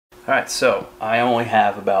Alright, so I only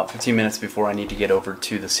have about 15 minutes before I need to get over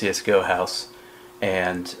to the CSGO house,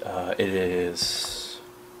 and it is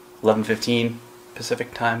 11:15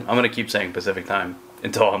 Pacific time. I'm going to keep saying Pacific time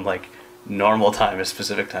until I'm like, normal time is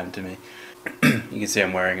Pacific time to me. You can see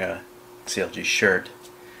I'm wearing a CLG shirt.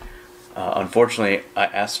 Unfortunately, I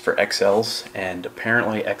asked for XLs, and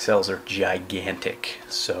apparently XLs are gigantic,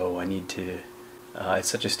 so I need to, it's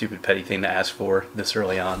such a stupid petty thing to ask for this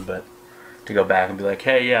early on, but to go back and be like,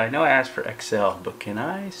 hey, yeah, I know I asked for XL, but can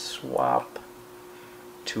I swap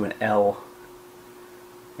to an L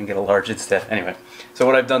and get a large instead? Anyway, so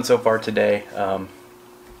what I've done so far today,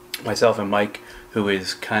 myself and Mike, who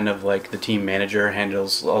is kind of like the team manager,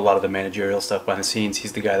 handles a lot of the managerial stuff behind the scenes.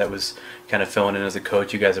 He's the guy that was kind of filling in as a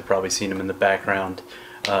coach. You guys have probably seen him in the background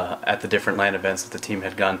at the different LAN events that the team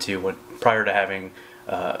had gone to prior to having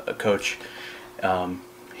a coach.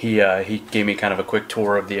 He gave me kind of a quick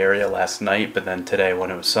tour of the area last night, but then today when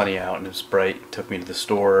it was sunny out and it was bright, took me to the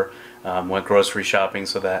store, went grocery shopping,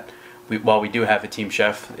 so that while we do have a team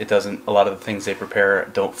chef, a lot of the things they prepare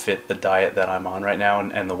don't fit the diet that I'm on right now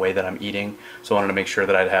and the way that I'm eating. So I wanted to make sure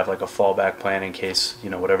that I'd have like a fallback plan in case, you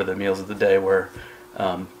know, whatever the meals of the day were,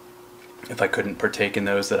 if I couldn't partake in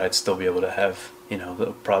those, that I'd still be able to have, you know, the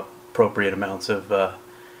appropriate amounts of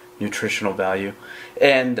nutritional value.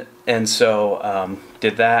 And so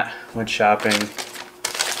did that, went shopping,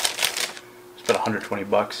 spent 120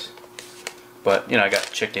 bucks. But, you know, I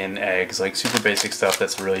got chicken, eggs, like super basic stuff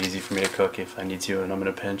that's really easy for me to cook if I need to and I'm in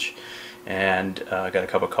a pinch. And I got a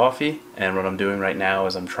cup of coffee, and what I'm doing right now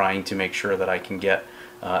is I'm trying to make sure that I can get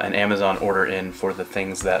an Amazon order in for the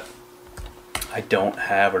things that I don't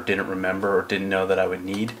have or didn't remember or didn't know that I would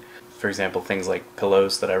need. For example, things like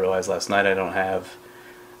pillows that I realized last night I don't have.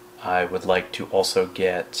 I would like to also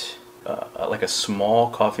get like a small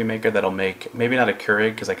coffee maker that'll make, maybe not a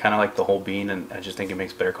Keurig because I kind of like the whole bean and I just think it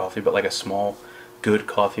makes better coffee, but like a small good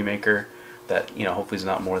coffee maker that, you know, hopefully is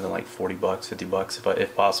not more than like 40 bucks, 50 bucks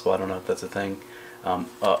if possible. I don't know if that's a thing.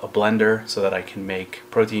 A blender so that I can make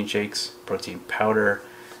protein shakes, protein powder.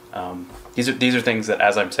 These are things that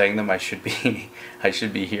as I'm saying them I should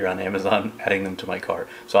be here on Amazon adding them to my cart.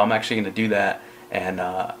 So I'm actually going to do that. And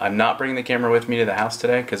I'm not bringing the camera with me to the house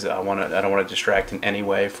today because I don't want to distract in any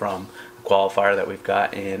way from the qualifier that we've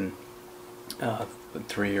got in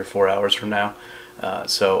 3 or 4 hours from now.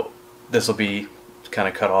 So this will be kind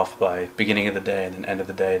of cut off by beginning of the day and then end of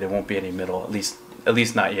the day. There won't be any middle, at least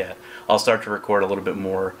not yet. I'll start to record a little bit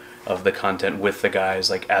more of the content with the guys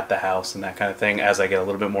like at the house and that kind of thing as I get a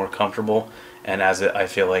little bit more comfortable and as I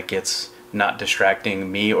feel like it's not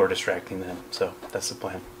distracting me or distracting them. So that's the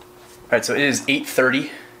plan. Alright, so it is 8:30,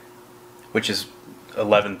 which is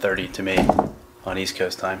 11:30 to me on East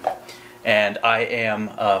Coast time. And I am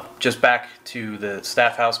just back to the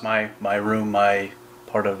staff house, my room, my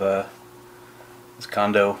part of this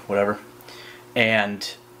condo, whatever.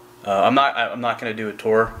 And I'm not going to do a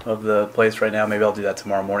tour of the place right now. Maybe I'll do that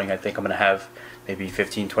tomorrow morning. I think I'm going to have maybe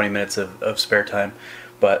 15-20 minutes of spare time.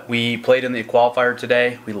 But we played in the qualifier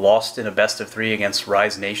today. We lost in a best of 3 against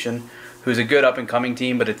Rise Nation, who's a good up-and-coming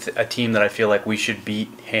team, but it's a team that I feel like we should beat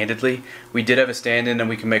handedly. We did have a stand-in, and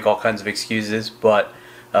we can make all kinds of excuses, but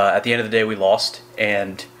at the end of the day, we lost,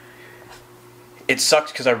 and it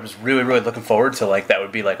sucked because I was really, really looking forward to, like, that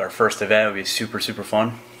would be, like, our first event. It would be super, super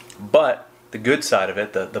fun. But the good side of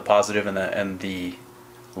it, the positive and the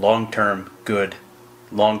long-term good,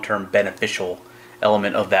 long-term beneficial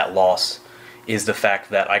element of that loss is the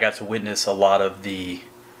fact that I got to witness a lot of the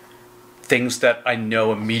things that I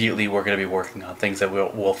know immediately we're going to be working on, things that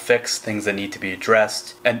we'll fix, things that need to be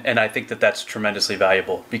addressed, and I think that that's tremendously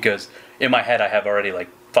valuable because in my head I have already like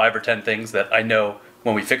 5 or 10 things that I know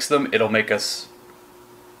when we fix them it'll make us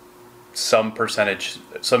some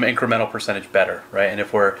incremental percentage better, right? And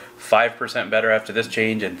if we're 5% better after this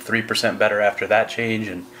change and 3% better after that change,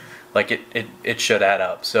 and like it should add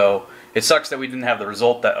up. So it sucks that we didn't have the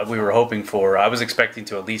result that we were hoping for. I was expecting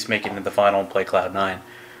to at least make it into the final and play Cloud9.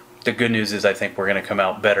 The good news is I think we're going to come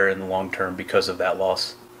out better in the long term because of that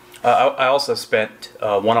loss. I also spent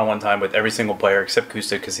one-on-one time with every single player except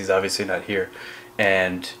Koosta because he's obviously not here,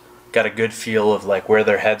 and got a good feel of like where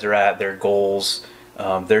their heads are at, their goals,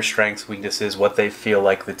 their strengths, weaknesses, what they feel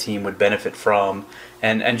like the team would benefit from,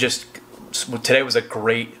 and just today was a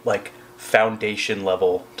great like foundation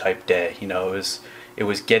level type day. You know, it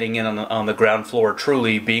was getting in on the ground floor,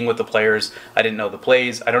 truly being with the players. I didn't know the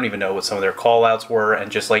plays. I don't even know what some of their call outs were, and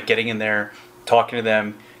just like getting in there, talking to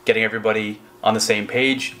them, getting everybody on the same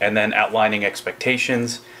page, and then outlining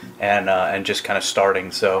expectations and just kind of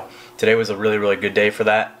starting. So today was a really, really good day for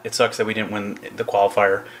that. It sucks that we didn't win the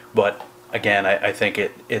qualifier, but again, I think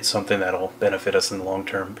it's something that'll benefit us in the long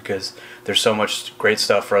term because there's so much great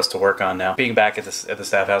stuff for us to work on now. Being back at the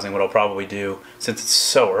staff housing, what I'll probably do, since it's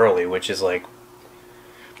so early, which is like,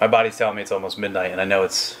 my body's telling me it's almost midnight, and I know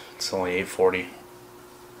it's only 8:40.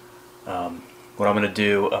 What I'm going to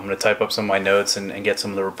do, I'm going to type up some of my notes and get some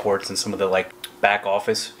of the reports and some of the like back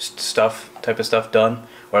office type of stuff done,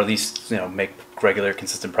 or at least, you know, make regular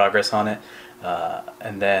consistent progress on it.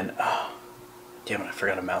 And then, oh, damn it, I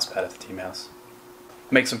forgot a mouse pad at the team house.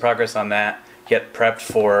 Make some progress on that, get prepped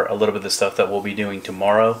for a little bit of the stuff that we'll be doing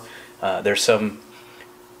tomorrow. There's some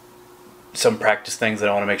practice things that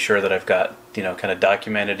I want to make sure that I've got, you know, kind of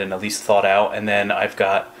documented and at least thought out. And then I've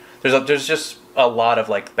got, there's just a lot of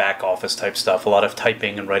like back office type stuff, a lot of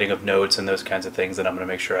typing and writing of notes and those kinds of things that I'm going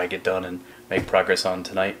to make sure I get done and make progress on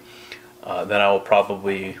tonight. Then I will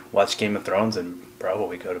probably watch Game of Thrones and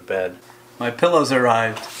probably go to bed. My pillows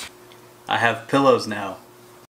arrived. I have pillows now.